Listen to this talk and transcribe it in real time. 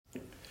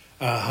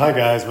Hi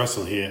guys,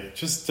 Russell here.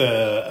 Just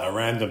a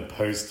random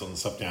post on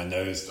something I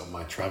noticed on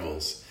my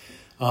travels.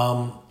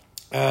 I've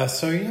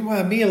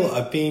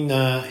been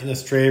in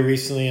Australia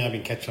recently. I've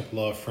been catching up with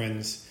a lot of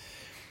friends.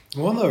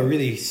 One of the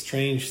really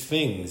strange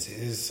things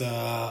is,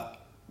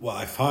 what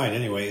I find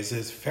anyway, is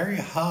it's very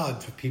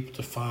hard for people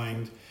to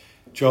find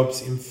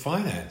jobs in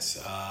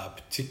finance,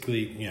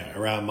 particularly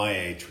around my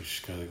age,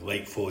 which is kind of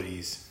late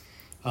 40s.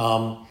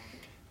 And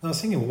I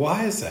was thinking,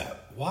 why is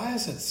that? Why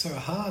is it so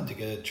hard to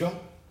get a job?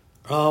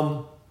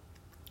 Now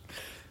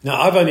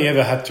I've only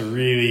ever had to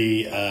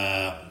really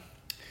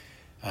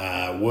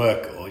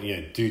work or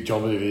do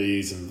job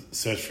interviews and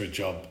search for a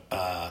job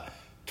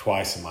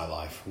twice in my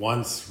life.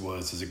 Once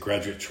was as a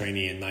graduate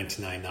trainee in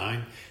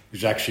 1999,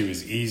 which actually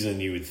was easier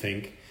than you would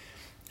think.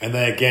 And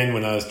then again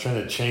when I was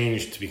trying to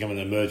change to become an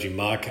emerging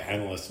market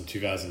analyst in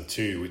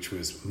 2002, which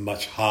was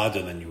much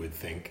harder than you would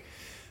think.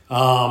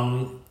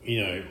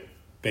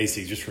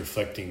 Basically just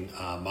reflecting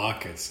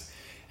markets.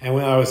 And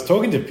when I was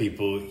talking to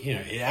people,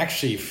 it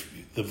actually,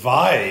 the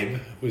vibe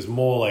was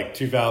more like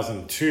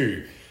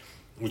 2002,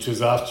 which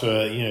was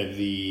after, you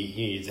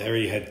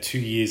already had 2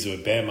 years of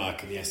a bear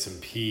market in the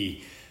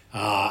S&P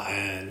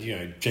and,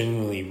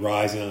 genuinely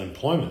rising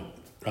unemployment.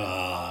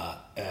 But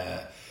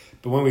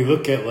when we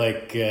look at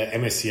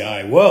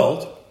MSCI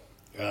World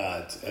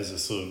as a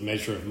sort of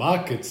measure of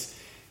markets,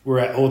 we're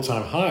at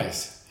all-time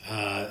highs.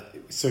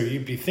 So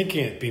you'd be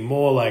thinking it'd be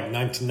more like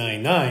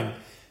 1999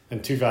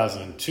 than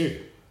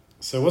 2002.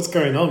 So what's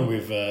going on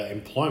with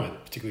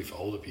employment, particularly for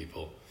older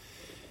people?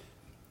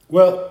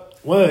 Well,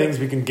 one of the things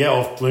we can get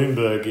off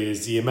Bloomberg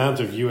is the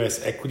amount of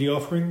US equity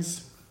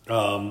offerings,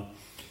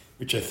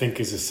 which I think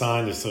is a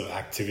sign of sort of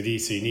activity.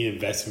 So you need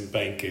investment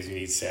bankers, you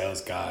need sales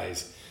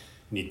guys,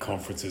 you need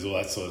conferences, all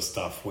that sort of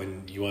stuff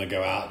when you want to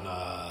go out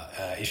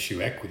and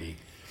issue equity.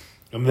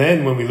 And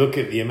then when we look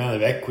at the amount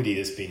of equity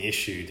that's been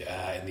issued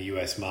in the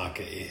US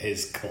market, it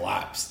has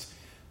collapsed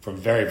from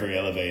very, very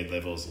elevated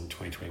levels in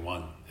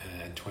 2021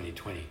 and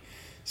 2020.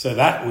 So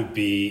that would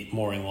be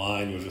more in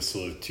line with a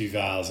sort of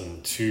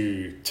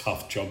 2002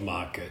 tough job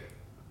market.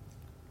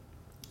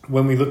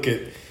 When we look at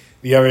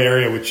the other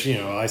area, which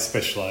I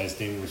specialized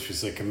in, which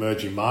was like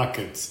emerging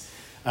markets,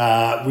 we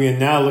are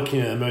now looking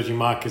at emerging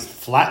markets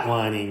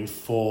flatlining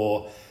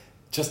for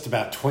just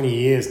about 20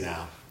 years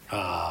now,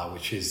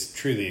 which is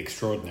truly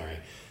extraordinary.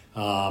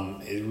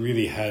 It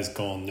really has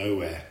gone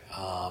nowhere.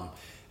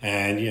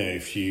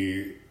 If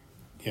you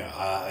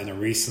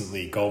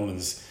recently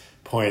Goldman's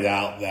pointed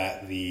out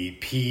that the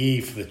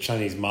PE for the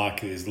Chinese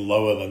market is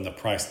lower than the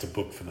price to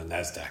book for the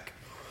NASDAQ,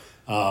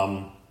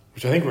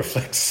 which I think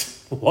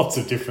reflects lots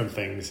of different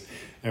things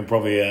and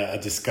probably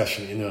a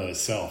discussion in and of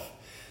itself.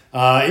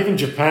 Even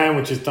Japan,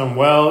 which has done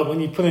well, when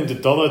you put into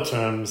dollar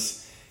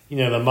terms,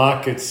 the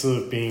market's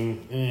sort of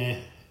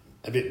been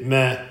a bit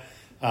meh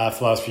for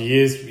the last few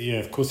years.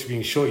 Of course, you're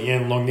being short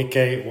yen, long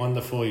Nikkei,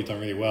 wonderful, you've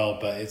done really well,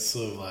 but it's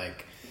sort of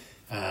like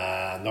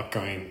not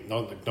going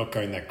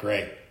that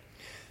great.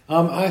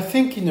 I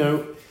think,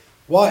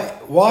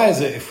 why is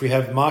it if we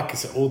have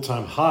markets at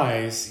all-time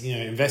highs,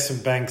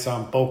 investment banks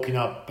aren't bulking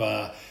up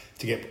to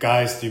get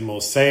guys to do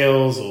more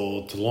sales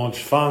or to launch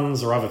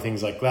funds or other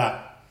things like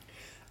that?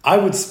 I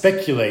would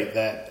speculate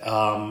that,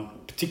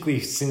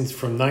 particularly since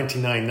from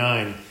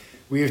 1999,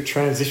 we have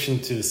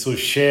transitioned to the sort of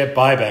share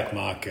buyback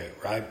market,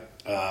 right?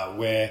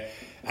 Where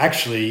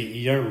actually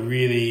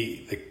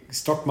the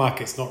stock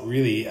market's not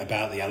really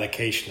about the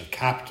allocation of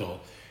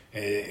capital.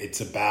 It's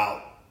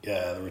about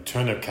the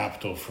return of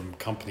capital from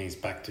companies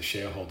back to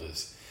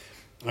shareholders.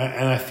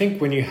 And I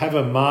think when you have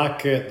a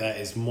market that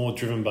is more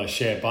driven by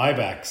share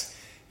buybacks,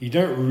 you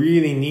don't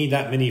really need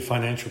that many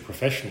financial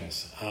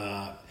professionals.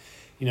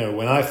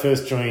 When I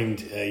first joined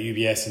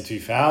UBS in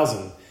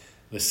 2000,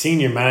 the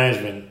senior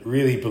management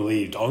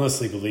really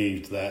honestly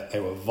believed that they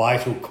were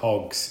vital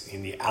cogs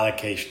in the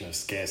allocation of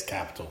scarce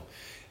capital.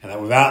 And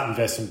that without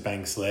investment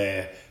banks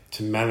there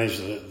to manage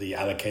the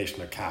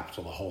allocation of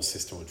capital, the whole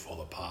system would fall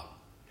apart.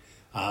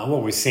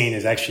 What we're seeing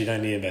is actually you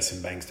don't need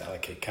investment banks to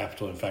allocate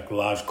capital. In fact,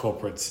 large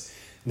corporates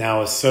now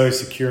are so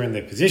secure in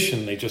their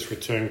position, they just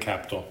return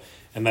capital,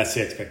 and that's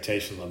the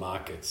expectation of the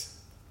markets.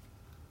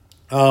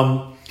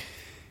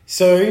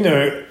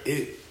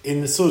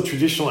 In the sort of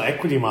traditional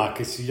equity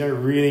markets, you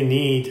don't really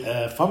need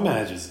fund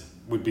managers,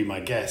 would be my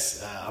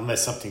guess,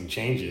 unless something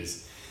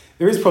changes.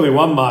 There is probably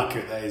one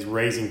market that is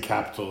raising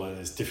capital and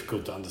is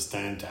difficult to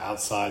understand to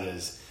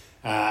outsiders,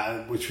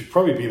 which would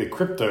probably be the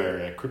crypto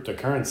area,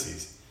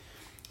 cryptocurrencies.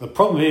 The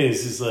problem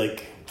is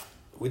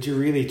would you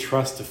really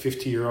trust a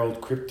 50-year-old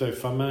crypto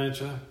fund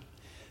manager?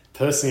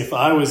 Personally, if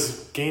I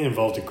was getting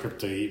involved in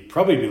crypto, you'd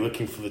probably be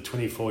looking for the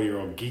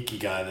 24-year-old geeky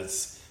guy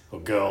or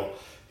girl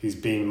who's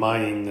been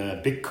mining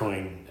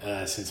Bitcoin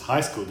since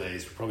high school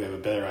days. Would probably have a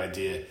better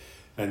idea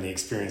than the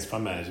experienced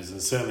fund managers. And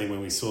certainly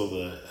when we saw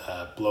the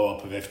blow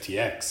up of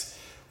FTX,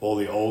 all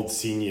the old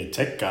senior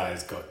tech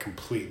guys got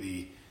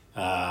completely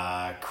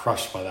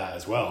crushed by that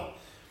as well.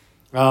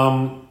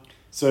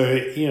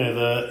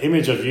 The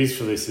image I've used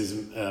for this is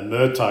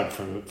Murtagh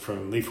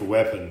from Lethal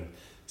Weapon,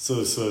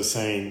 sort of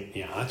saying,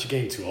 aren't you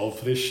getting too old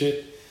for this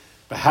shit?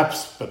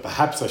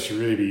 perhaps I should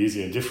really be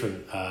using a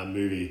different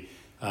movie.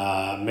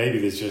 Maybe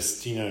there's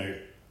just,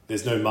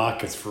 there's no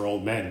markets for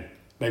old men.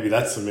 Maybe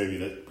that's the movie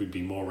that would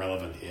be more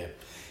relevant here.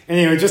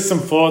 Anyway, just some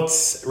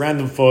thoughts,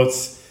 random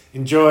thoughts.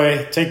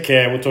 Enjoy. Take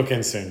care. We'll talk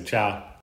again soon. Ciao.